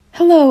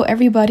Hello,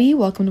 everybody.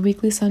 Welcome to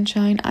Weekly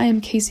Sunshine. I am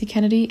Casey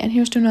Kennedy, and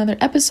here's to another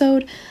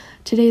episode.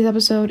 Today's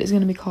episode is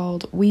going to be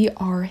called We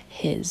Are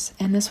His,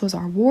 and this was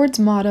our ward's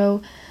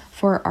motto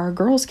for our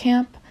girls'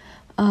 camp,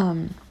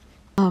 to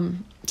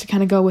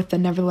kind of go with the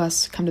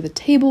Nevertheless Come to the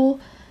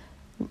Table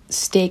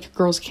Steak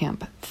Girls'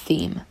 Camp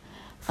theme.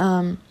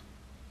 And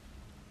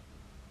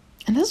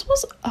this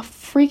was a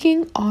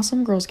freaking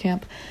awesome girls'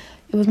 camp.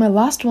 It was my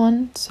last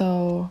one,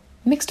 so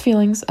mixed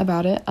feelings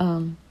about it.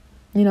 I'm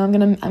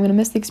gonna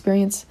miss the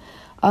experience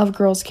of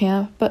girls'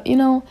 camp, but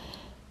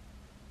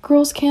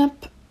girls'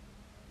 camp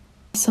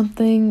is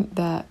something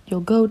that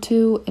you'll go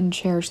to and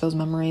cherish those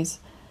memories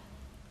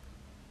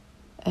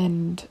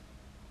and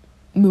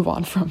move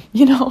on from,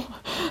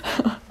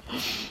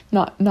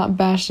 not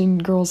bashing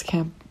girls'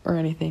 camp or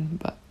anything,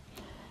 but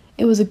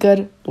it was a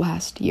good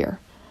last year.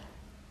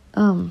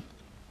 I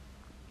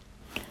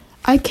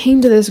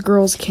came to this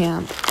girls'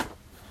 camp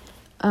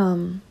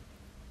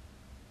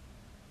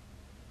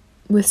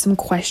with some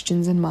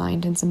questions in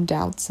mind and some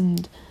doubts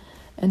and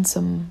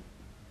some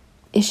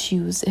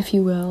issues, if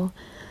you will.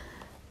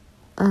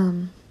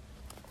 And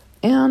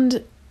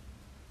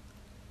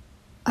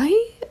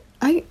I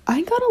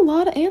got a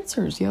lot of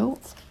answers, yo.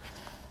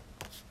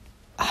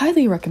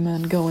 Highly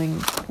recommend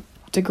going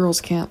to girls'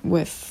 camp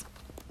with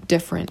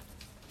different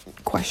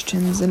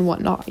questions and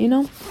whatnot,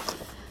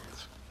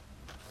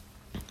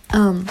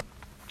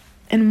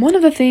 And one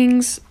of the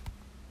things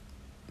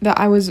that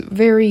I was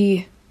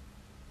very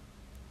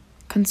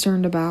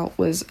concerned about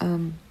was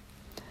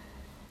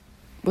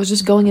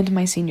just going into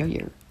my senior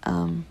year.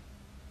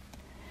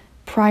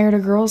 Prior to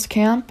girls'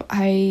 camp,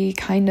 I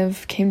kind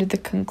of came to the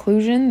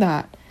conclusion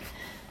that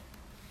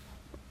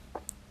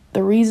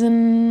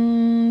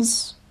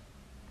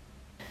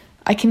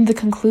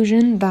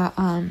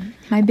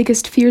my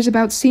biggest fears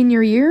about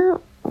senior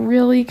year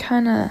really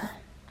kind of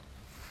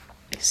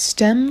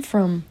stem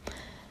from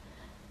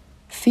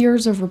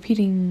fears of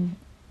repeating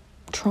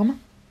trauma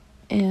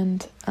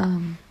and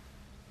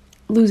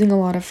losing a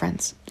lot of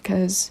friends,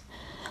 because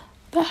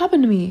that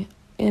happened to me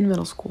in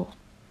middle school.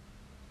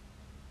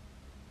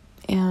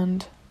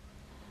 And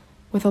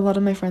with a lot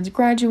of my friends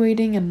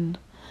graduating and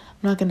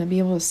I'm not going to be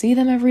able to see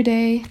them every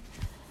day,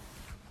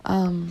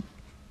 I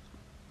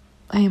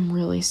am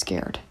really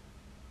scared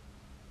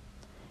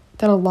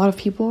that a lot of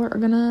people are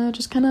going to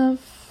just kind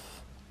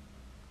of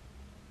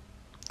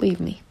leave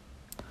me.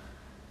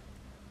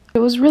 It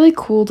was really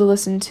cool to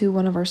listen to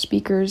one of our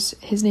speakers.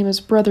 His name is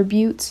Brother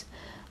Buttes.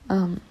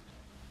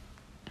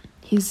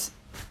 He's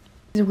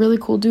a really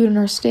cool dude in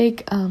our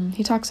stake.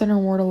 He talks in our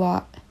ward a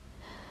lot,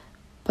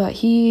 but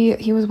he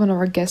was one of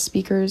our guest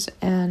speakers,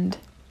 and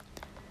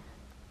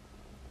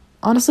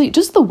honestly,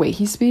 just the way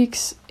he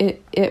speaks,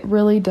 it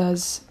really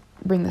does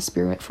bring the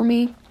spirit for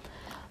me.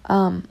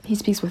 He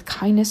speaks with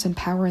kindness and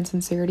power and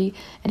sincerity,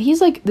 and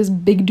he's like this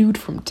big dude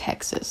from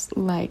Texas,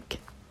 like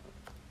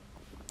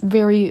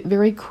very,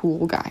 very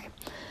cool guy.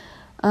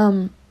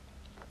 And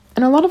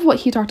a lot of what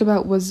he talked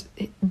about was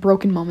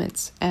broken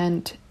moments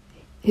and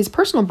his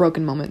personal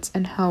broken moments,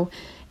 and how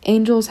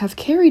angels have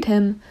carried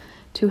him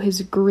to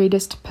his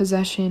greatest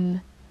possession,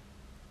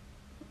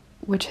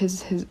 which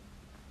is his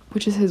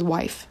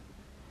wife.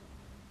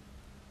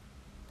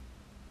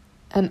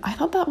 And I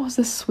thought that was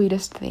the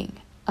sweetest thing.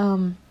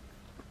 And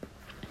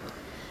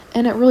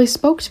it really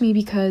spoke to me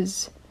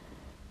because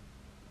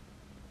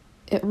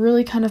it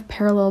really kind of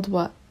paralleled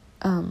what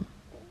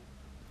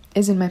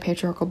is in my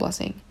patriarchal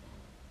blessing.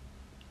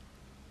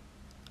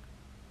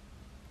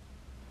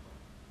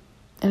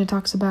 And it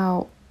talks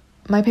about,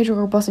 my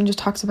patriarchal blessing just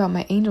talks about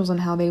my angels and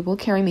how they will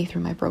carry me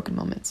through my broken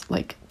moments,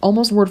 like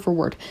almost word for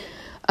word.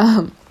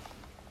 And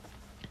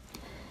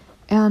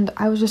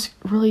I was just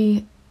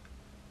really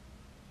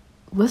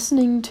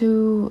listening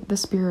to the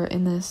spirit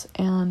in this,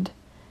 and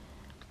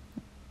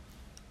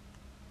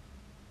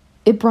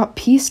it brought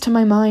peace to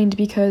my mind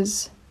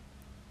because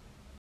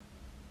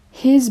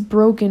his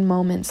broken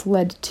moments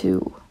led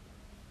to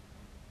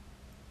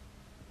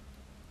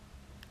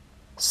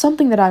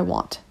something that I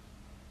want.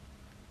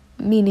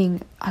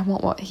 Meaning, I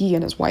want what he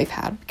and his wife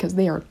had, because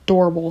they are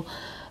adorable.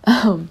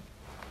 But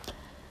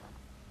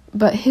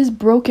his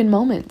broken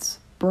moments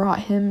brought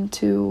him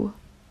to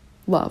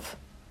love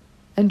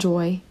and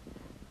joy.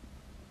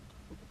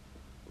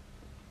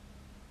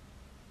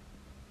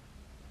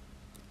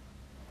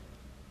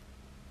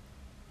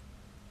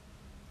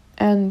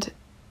 And,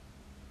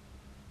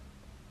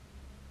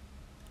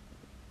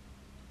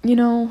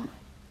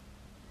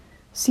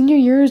 senior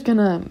year is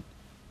gonna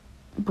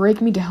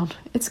break me down.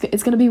 It's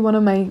gonna be one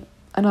of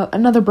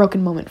another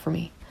broken moment for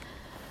me.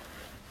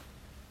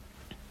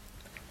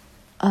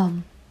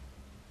 But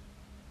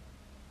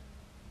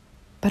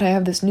I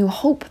have this new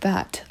hope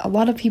that a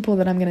lot of people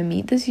that I'm gonna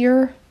meet this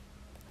year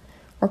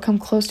or come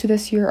close to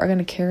this year are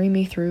gonna carry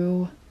me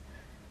through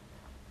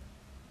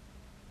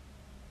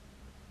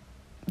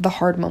the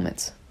hard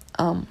moments.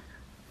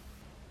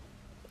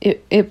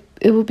 It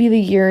will be the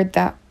year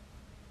that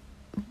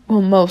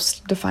will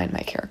most define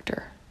my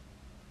character,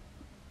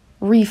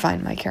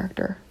 refine my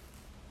character.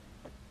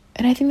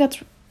 And I think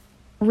that's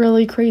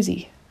really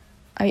crazy.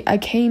 I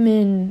came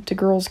in to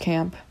girls'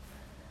 camp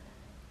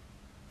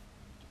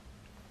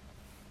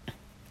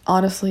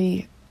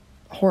honestly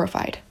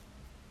horrified.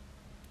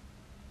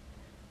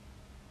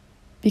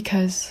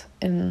 Because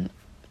in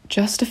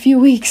just a few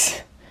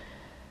weeks,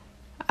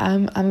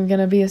 I'm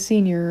gonna be a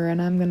senior,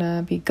 and I'm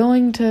gonna be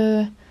going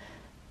to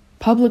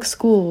public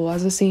school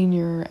as a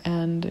senior,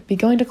 and be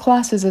going to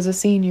classes as a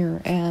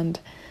senior, and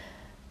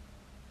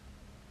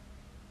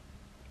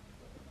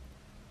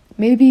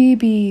maybe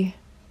be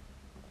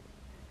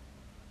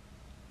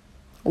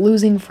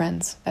losing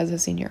friends as a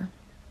senior.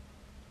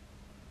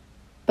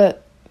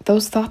 But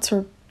those thoughts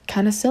are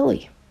kind of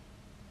silly.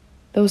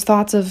 Those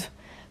thoughts of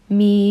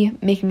me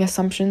making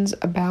assumptions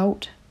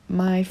about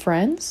my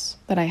friends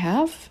that I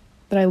have,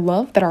 that I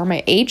love, that are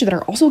my age, that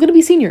are also going to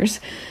be seniors,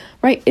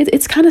 right?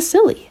 It's kind of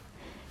silly.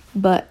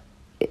 But,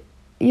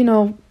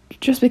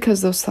 just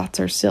because those thoughts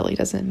are silly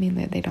doesn't mean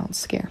that they don't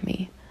scare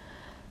me.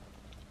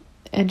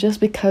 And just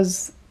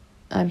because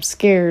I'm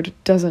scared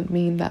doesn't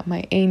mean that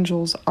my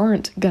angels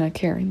aren't going to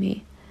carry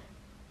me.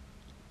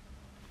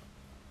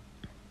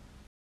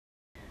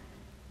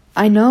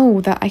 I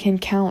know that I can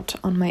count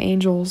on my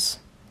angels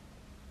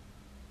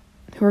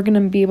who are going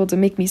to be able to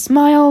make me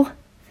smile,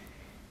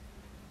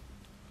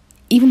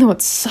 even though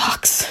it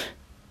sucks.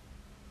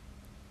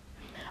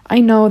 I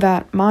know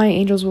that my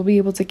angels will be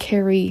able to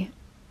carry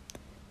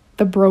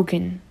the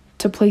broken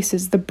to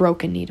places the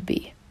broken need to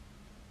be.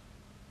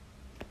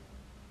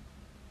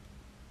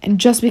 And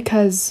just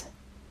because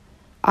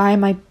I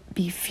might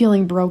be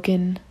feeling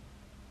broken,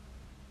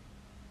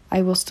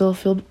 I will still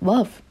feel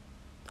love.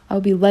 I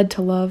will be led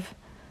to love.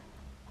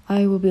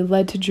 I will be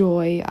led to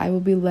joy. I will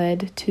be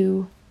led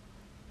to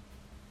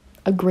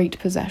a great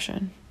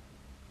possession,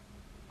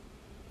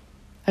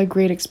 a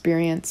great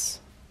experience,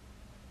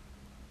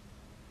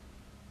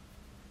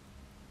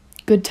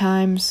 good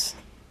times,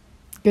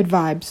 good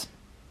vibes.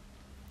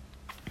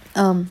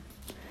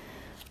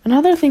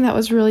 Another thing that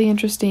was really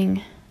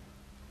interesting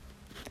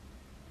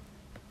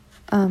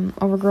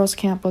over girls'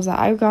 camp was that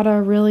I got to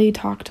really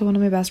talk to one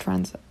of my best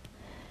friends.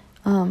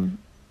 And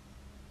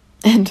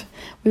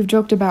we've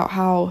joked about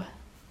how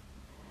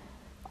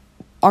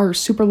our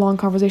super long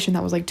conversation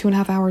that was like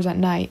 2.5 hours at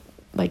night,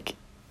 like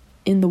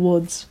in the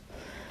woods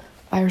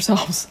by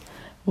ourselves,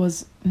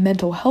 was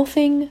mental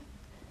healthing,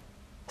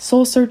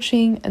 soul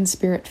searching, and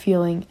spirit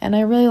feeling. And I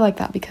really like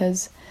that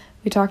because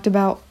we talked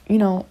about,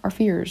 our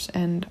fears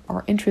and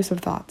our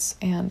intrusive thoughts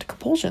and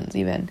compulsions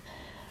even.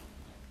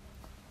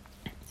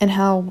 And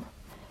how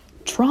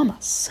trauma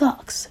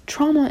sucks.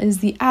 Trauma is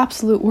the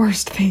absolute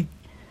worst thing.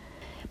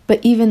 But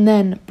even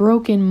then,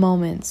 broken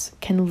moments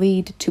can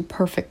lead to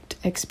perfect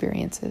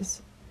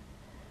experiences.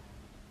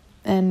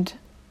 And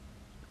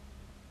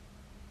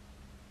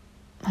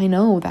I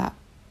know that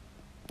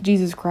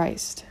Jesus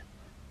Christ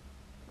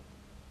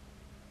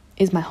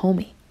is my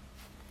homie.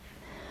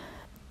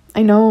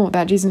 I know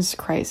that Jesus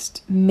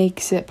Christ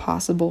makes it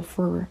possible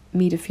for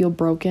me to feel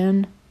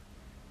broken,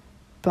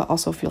 but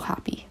also feel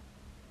happy.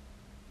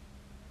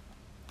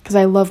 Because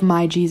I love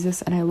my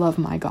Jesus and I love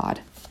my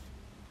God.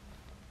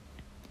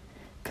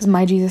 Because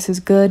my Jesus is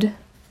good.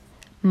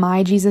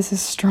 My Jesus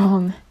is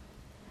strong.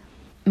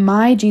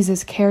 My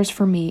Jesus cares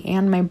for me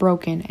and my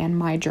broken and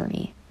my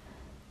journey.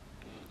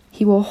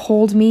 He will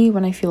hold me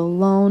when I feel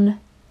alone,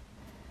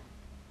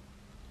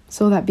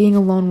 so that being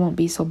alone won't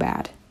be so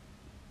bad.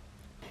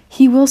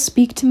 He will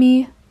speak to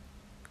me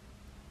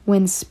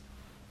when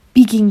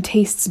speaking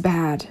tastes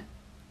bad,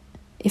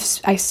 if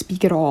I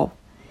speak at all.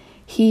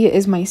 He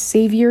is my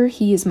Savior.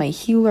 He is my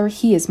healer.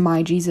 He is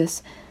my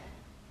Jesus.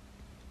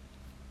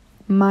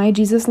 My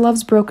Jesus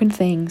loves broken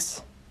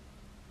things,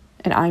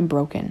 and I'm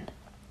broken.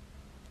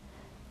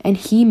 And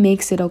He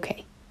makes it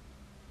okay.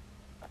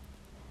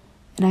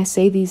 And I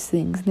say these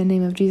things in the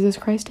name of Jesus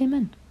Christ.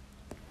 Amen.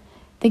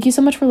 Thank you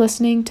so much for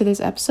listening to this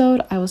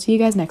episode. I will see you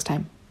guys next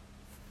time.